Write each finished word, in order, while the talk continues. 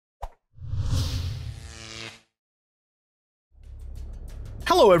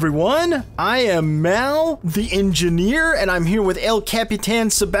Hello everyone, I am Mal, the engineer, and I'm here with El Capitan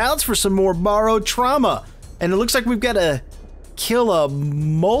Sabouts for some more Barotrauma. And it looks like we've got to kill a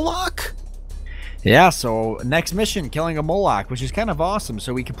Moloch? Yeah, so next mission, killing a Moloch, which is kind of awesome.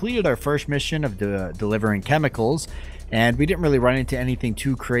 So we completed our first mission of delivering chemicals, and we didn't really run into anything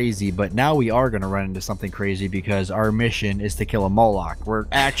too crazy, but now we are going to run into something crazy because our mission is to kill a Moloch. We're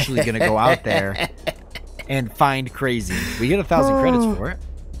actually going to go out there and find crazy. We get 1,000 credits for it.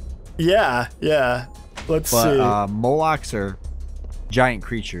 Yeah. Let's see. Molochs are giant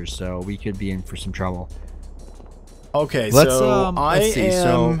creatures, so we could be in for some trouble. Okay, let's see.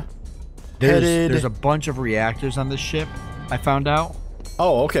 So there's a bunch of reactors on this ship, I found out.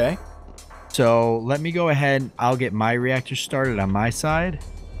 Oh, okay. So let me go ahead. I'll get my reactor started on my side,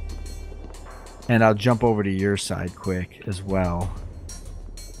 and I'll jump over to your side quick as well.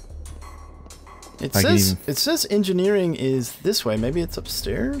 It says engineering is this way. Maybe it's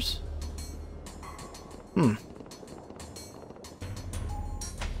upstairs?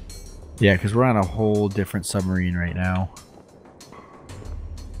 Yeah, because we're on a whole different submarine right now.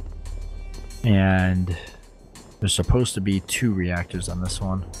 And there's supposed to be 2 reactors on this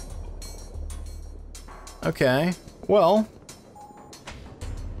one. Okay, well.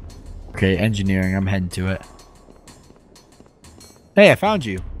 Okay, engineering, I'm heading to it. Hey, I found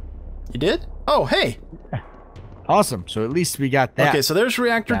you. You did? Oh, hey. Awesome, so at least we got that. Okay, so there's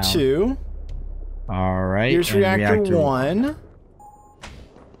reactor down. 2. All right. Here's reactor 1.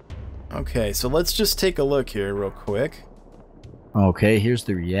 Okay, so let's just take a look here real quick. Okay, here's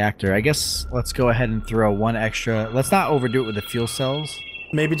the reactor. I guess let's go ahead and throw one extra. Let's not overdo it with the fuel cells.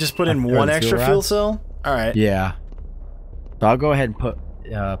 Maybe just put in one extra fuel cell? All right. Yeah. So I'll go ahead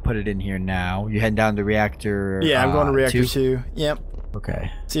and put it in here now. You heading down to reactor? Yeah, I'm going to reactor 2. Yep.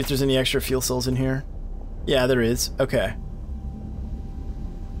 Okay. See if there's any extra fuel cells in here. Yeah, there is. Okay.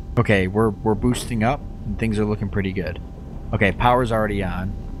 Okay, we're boosting up and things are looking pretty good. Okay, power's already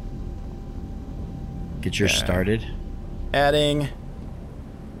on. Get yours started. Adding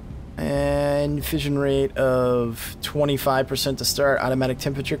and fission rate of 25% to start. Automatic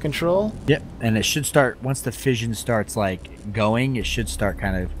temperature control. Yep, and it should start once the fission starts like going. It should start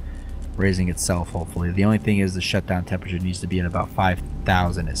kind of raising itself. Hopefully, the only thing is the shutdown temperature needs to be at about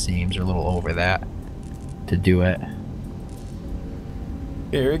 5,000. It seems, or a little over that to do it.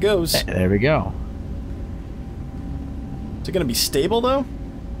 Here it goes. There we go. Is it gonna be stable though?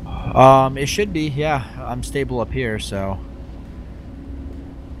 It should be. Yeah, I'm stable up here, so.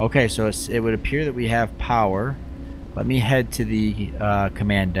 Okay, so it would appear that we have power. Let me head to the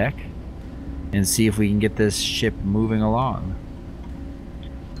command deck and see if we can get this ship moving along.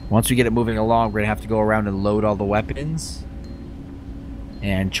 Once we get it moving along, we're gonna have to go around and load all the weapons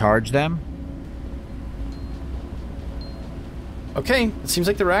and charge them. Okay, it seems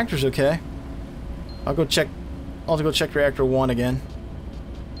like the reactor's okay. I'll go check reactor 1 again.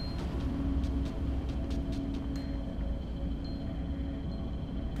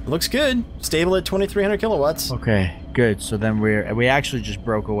 Looks good. Stable at 2,300 kilowatts. Okay, good. So then we actually just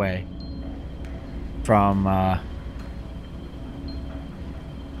broke away from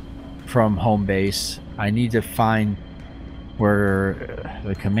home base. I need to find where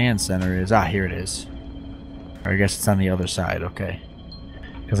the command center is. Ah, here it is. Or I guess it's on the other side. Okay,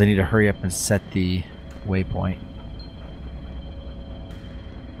 because I need to hurry up and set the waypoint.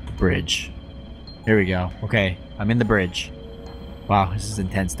 Bridge. Here we go. Okay, I'm in the bridge. Wow, this is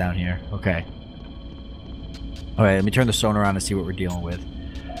intense down here. Okay. Alright, let me turn the sonar on to see what we're dealing with.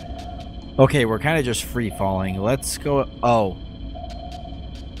 Okay, we're kind of just free falling. Let's go. Oh.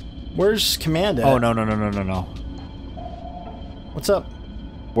 Where's command at? Oh, no. What's up?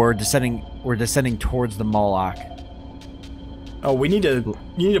 We're descending towards the Moloch. Oh, you need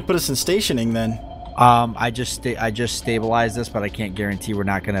to put us in stationing then. I just stabilized this, but I can't guarantee we're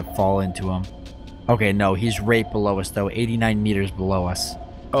not going to fall into him. Okay, no, he's right below us, though. 89 meters below us.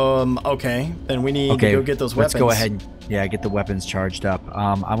 Okay. Then we need to go get those weapons. Let's go ahead and, get the weapons charged up.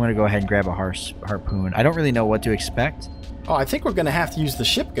 I'm going to go ahead and grab a harpoon. I don't really know what to expect. Oh, I think we're going to have to use the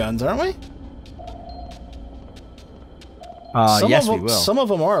ship guns, aren't we? Yes, we will. Some of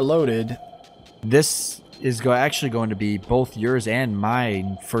them are loaded. This is actually going to be both yours and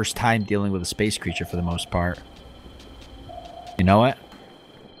mine first time dealing with a space creature for the most part. You know what?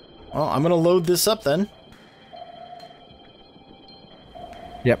 Well, I'm going to load this up then.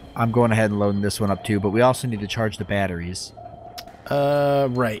 Yep, I'm going ahead and loading this one up too, but we also need to charge the batteries.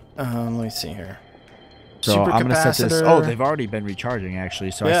 Right. Let me see here. So I'm going to set this. Oh, they've already been recharging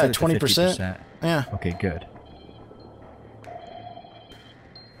actually. So yeah, I set it 20%. to 50%. Yeah. Okay, good.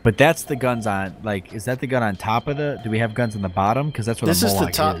 But that's the guns on, like, is that the gun on top of the, do we have guns on the bottom? Because that's what This a is the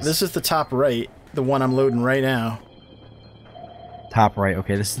Moloch top. is. This is the top right. The one I'm loading right now. Top right.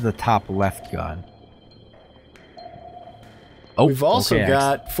 Okay, this is the top left gun. Oh, We've also okay,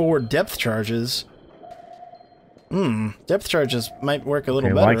 got 4 depth charges. Depth charges might work a little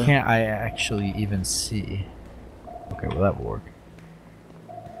okay, better. why can't I actually even see? Okay, well that will work.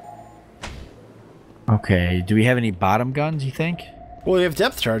 Okay, do we have any bottom guns, you think? Well, we have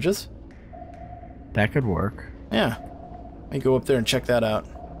depth charges. That could work. Yeah. Let me go up there and check that out.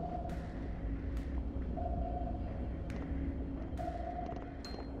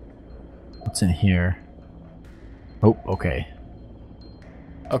 What's in here? Oh, okay.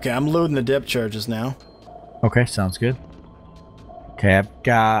 Okay, I'm loading the depth charges now. Okay, sounds good. Okay, I've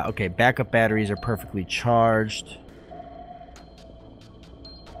got... Okay, backup batteries are perfectly charged.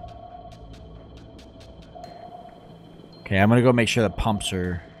 Okay, I'm gonna go make sure the pumps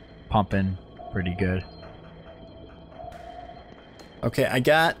are pumping pretty good. Okay, I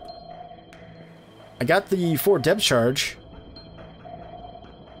got the 4 depth charge.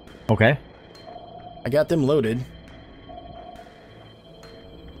 Okay. I got them loaded.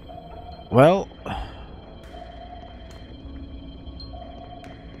 Well...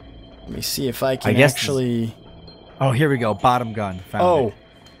 Let me see if I can guess actually... Oh, here we go. Bottom gun. Found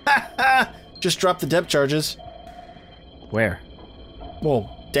it. Just dropped the depth charges. Where?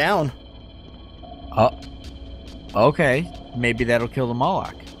 Well, down. Oh. Okay. Maybe that'll kill the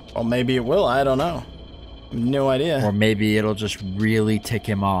Moloch. Well, maybe it will. I don't know. No idea. Or maybe it'll just really tick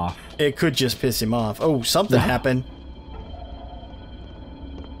him off. It could just piss him off. Oh, something happened.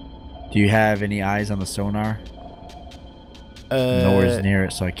 Do you have any eyes on the sonar? Nowhere's near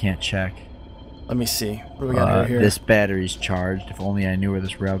it, so I can't check. Let me see. What do we got here? This battery's charged. If only I knew where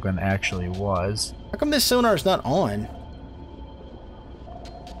this railgun actually was. How come this sonar is not on?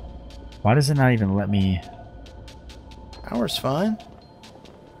 Why does it not even let me... Power's fine.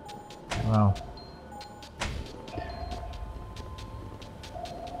 Wow.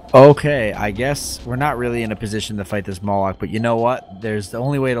 Okay, I guess we're not really in a position to fight this Moloch, but you know what? There's the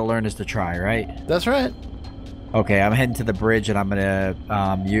only way to learn is to try, right? That's right. Okay, I'm heading to the bridge, and I'm gonna.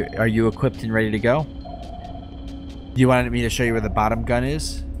 Are you equipped and ready to go? Do you want me to show you where the bottom gun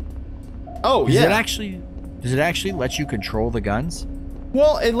is? Oh, Does yeah. Does it actually let you control the guns?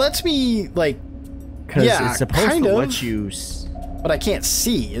 Well, it lets me, like... Because Yeah, it's supposed kind to of. let you... But I can't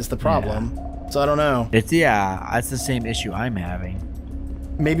see is the problem. So I don't know. Yeah, that's the same issue I'm having.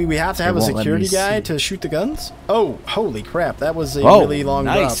 Maybe we have to have a won't let security me guy see. to shoot the guns? Oh, holy crap. That was a really long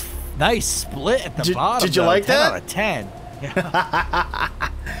nice, drop. nice split at the bottom. Did you though. like 10 that? out of 10.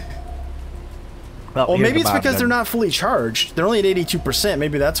 Well, here's maybe the it's bottom because gun. they're not fully charged. They're only at 82%.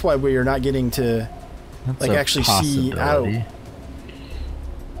 Maybe that's why we are not getting to, That's like, a actually see out. possibility.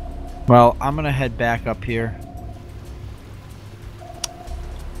 Well, I'm going to head back up here.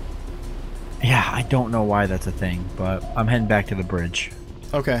 Yeah, I don't know why that's a thing, but I'm heading back to the bridge.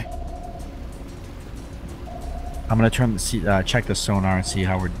 Okay. I'm going to check the sonar and see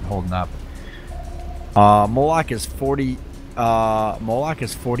how we're holding up. Moloch is 40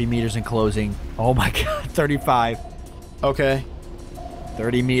 meters in closing. Oh my god, 35. Okay.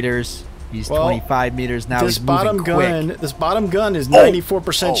 30 meters. He's Well, 25 meters now. This He's moving quick. this bottom gun is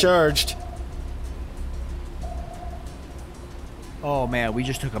 94% Oh. charged. Oh man, we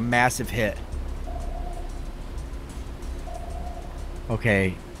just took a massive hit.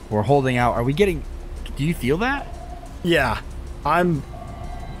 Okay, we're holding out. Are we getting... Do you feel that? Yeah. I'm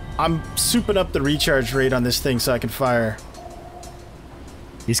souping up the recharge rate on this thing so I can fire.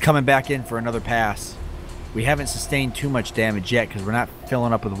 He's coming back in for another pass. We haven't sustained too much damage yet because we're not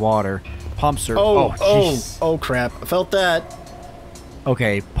filling up with water. Pumps are... Oh crap. I felt that.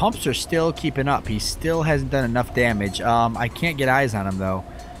 Okay, pumps are still keeping up. He still hasn't done enough damage. I can't get eyes on him, though.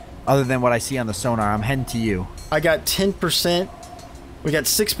 Other than what I see on the sonar. I'm heading to you. I got 10%. We got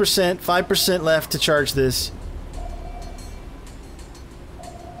 6%, 5% left to charge this.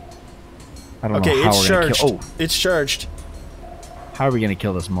 I don't Okay, know how it's we're gonna charged. kill... It's charged. How are we going to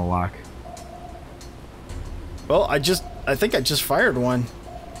kill this Moloch? Well, I think I just fired one.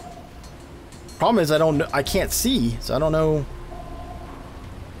 Problem is I can't see, so I don't know.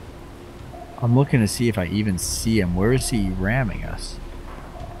 I'm looking to see if I even see him. Where is he ramming us?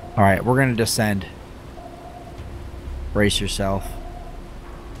 Alright, we're going to descend. Brace yourself.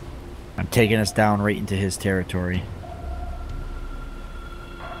 I'm taking us down right into his territory.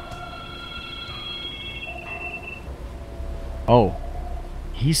 Oh.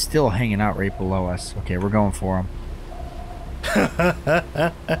 He's still hanging out right below us. Okay, we're going for him.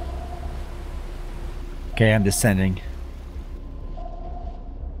 Okay, I'm descending.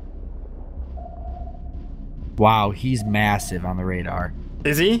 Wow, he's massive on the radar.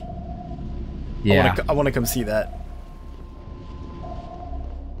 Is he? Yeah. I want to come see that.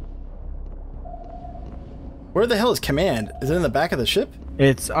 Where the hell is command? Is it in the back of the ship?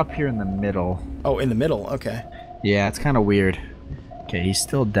 It's up here in the middle. Oh, in the middle. Okay. Yeah, it's kind of weird. Okay, he's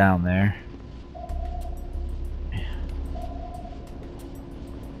still down there.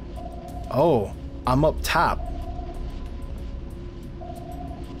 Oh, I'm up top.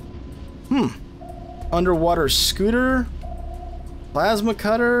 Underwater scooter, plasma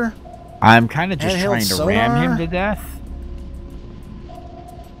cutter. I'm kind of just handheld trying to sonar. ram him to death.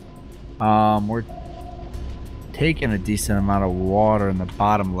 We're taking a decent amount of water in the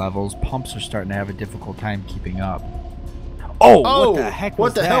bottom levels. Pumps are starting to have a difficult time keeping up. Oh, what the heck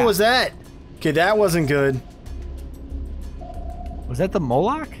was that? What the hell was that? Okay, that wasn't good. Was that the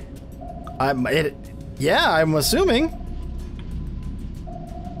Moloch? Yeah, I'm assuming.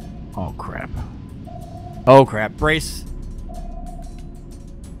 Oh, crap. Oh, crap. Brace.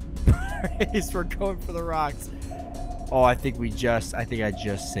 Brace, we're going for the rocks. Oh, I think I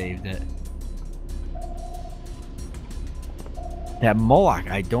just saved it. That Moloch,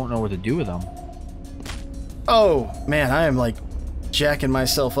 I don't know what to do with him. Oh, man, I am like jacking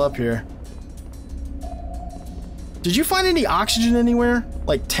myself up here. Did you find any oxygen anywhere?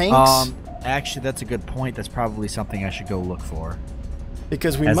 Like tanks? Actually, that's a good point. That's probably something I should go look for.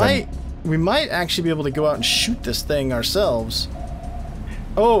 Because we might actually be able to go out and shoot this thing ourselves.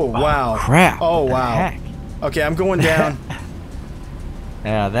 Oh, wow. Crap. Oh, what the wow. heck? Okay, I'm going down.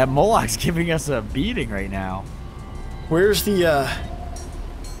 Yeah, that Moloch's giving us a beating right now. Where's the,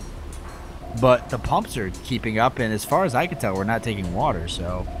 But the pumps are keeping up, and as far as I can tell, we're not taking water,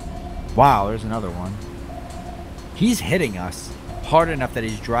 so... Wow, there's another one. He's hitting us hard enough that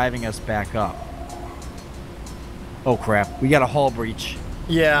he's driving us back up. Oh, crap. We got a hull breach.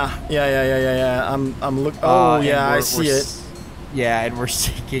 Yeah. I'm looking. Oh, yeah, I see it. Yeah, and we're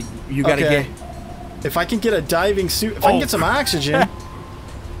sinking. You gotta get... If I can get a diving suit, if I can get some oxygen,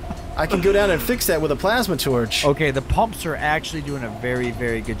 I can go down and fix that with a plasma torch. Okay, the pumps are actually doing a very,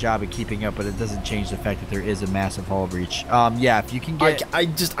 very good job of keeping up, but it doesn't change the fact that there is a massive hull breach. Yeah, if you can get...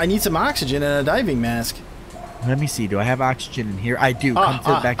 I need some oxygen and a diving mask. Let me see. Do I have oxygen in here? I do.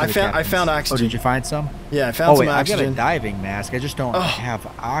 Come back to the captains. I found oxygen. Oh, did you find some? Yeah, I found some oxygen. I've got a diving mask. I just don't have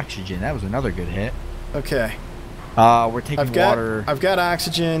oxygen. That was another good hit. Okay. We're taking water. I've got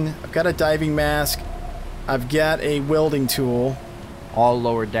oxygen. I've got a diving mask. I've got a welding tool. All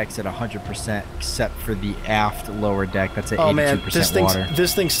lower decks at 100% except for the aft lower deck. That's at 82% water.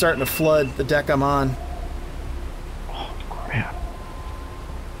 This thing's starting to flood the deck I'm on. Oh, crap.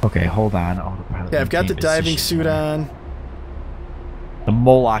 Okay, hold on. Yeah, I've got the diving suit on. The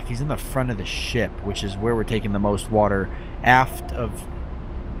Moloch, he's in the front of the ship, which is where we're taking the most water. Aft of...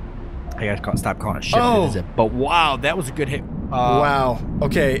 I gotta stop calling it ship, is it? But wow, that was a good hit. Wow.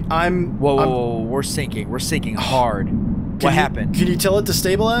 Okay, Whoa, we're sinking. We're sinking hard. What happened? Can you tell it to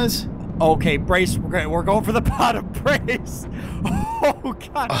stabilize? Okay, brace. We're going for the bottom. Brace. Oh,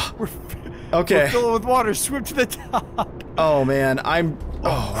 God. We're filling with water. Swim to the top. Oh, man.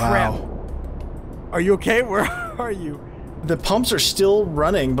 Oh, crap. Wow. Are you okay? Where are you? The pumps are still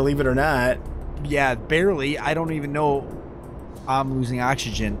running, believe it or not. Yeah, barely. I don't even know. I'm losing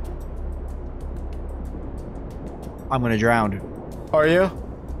oxygen. I'm gonna drown. Are you?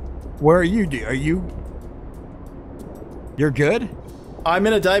 Where are you? You're good? I'm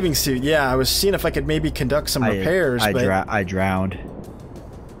in a diving suit. Yeah, I was seeing if I could maybe conduct some repairs. I drowned.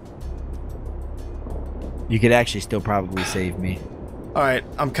 You could actually still probably save me. All right,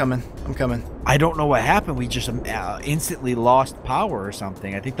 I'm coming. I don't know what happened. We just instantly lost power or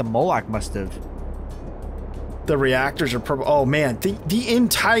something. I think the Moloch must have. The reactors are probably. Oh man, the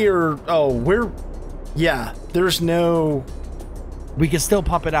entire. Yeah, there's no. We can still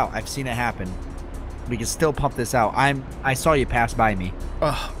pump it out. I've seen it happen. We can still pump this out. I saw you pass by me.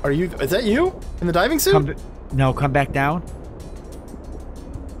 Are you? Is that you in the diving suit? Come back down.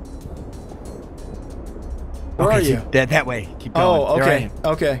 Where are you? That way. Keep going. Oh,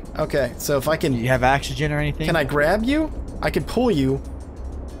 okay. So if I can... Do you have oxygen or anything? Can I grab you? I can pull you.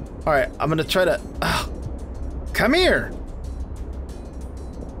 All right, I'm gonna try to... come here!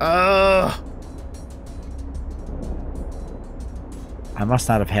 I must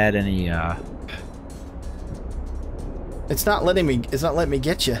not have had any, It's not letting me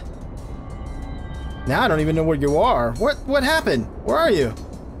get you. Now I don't even know where you are. What happened? Where are you?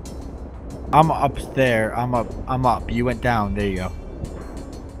 I'm up there. I'm up. You went down. There you go.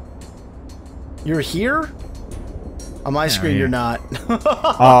 You're here? On my screen, you're not.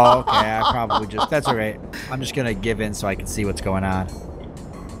 Oh, okay. I probably just... That's all right. I'm just going to give in so I can see what's going on.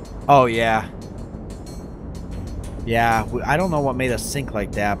 Oh, yeah. Yeah, I don't know what made us sink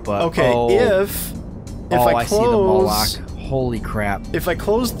like that, but okay, if I see the Moloch. close, Holy crap! if I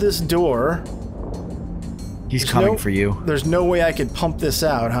close this door, He's coming for you. There's no way I could pump this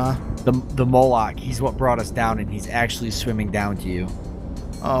out, huh? The Moloch. He's what brought us down, and he's actually swimming down to you.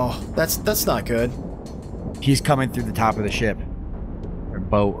 Oh, that's not good. He's coming through the top of the ship, or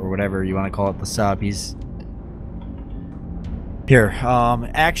boat, or whatever you want to call it. The sub. He's here.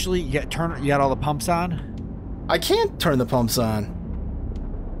 Actually, you got all the pumps on. I can't turn the pumps on.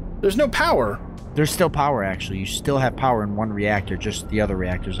 There's no power. There's still power, actually. You still have power in one reactor, just the other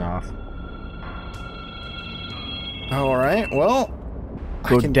reactor's off. Alright, well...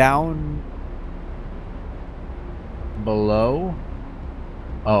 Go down... below.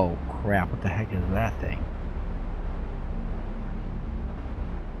 Oh, crap. What the heck is that thing?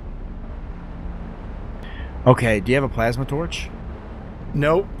 Okay, do you have a plasma torch?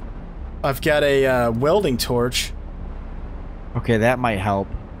 Nope. I've got a welding torch. Okay, that might help.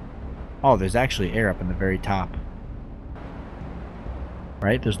 Oh, there's actually air up in the very top.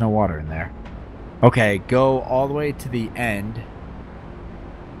 Right? There's no water in there. Okay, go all the way to the end.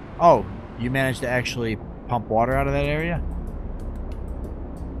 Oh, you managed to actually pump water out of that area?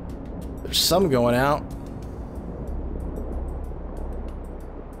 There's some going out.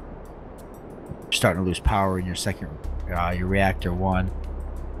 You're starting to lose power in your your reactor 1.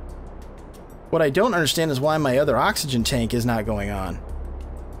 What I don't understand is why my other oxygen tank is not going on.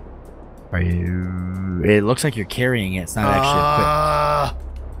 Are you... It looks like you're carrying it. It's not actually equipped.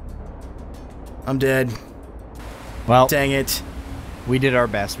 I'm dead. Well, dang it. We did our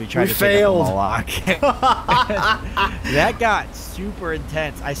best. We tried to failed. take up the Moloch. That got super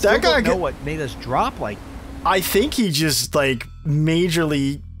intense. I still don't know what made us drop like... I think he just, like,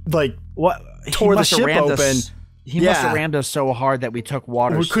 majorly, like, what tore the ship open. He must have rammed us so hard that we took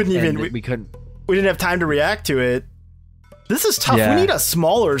water. We couldn't even... We couldn't... We didn't have time to react to it. This is tough. Yeah. We need a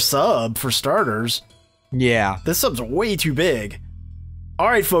smaller sub, for starters. Yeah. This sub's way too big.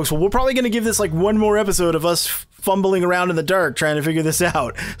 Alright, folks. Well, we're probably going to give this, like, one more episode of us fumbling around in the dark trying to figure this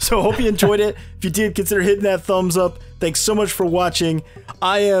out. So, hope you enjoyed it. If you did, consider hitting that thumbs up. Thanks so much for watching.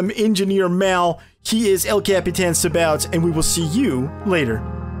 I am Engineer Mal. He is El Capitan Sabouts, and we will see you later.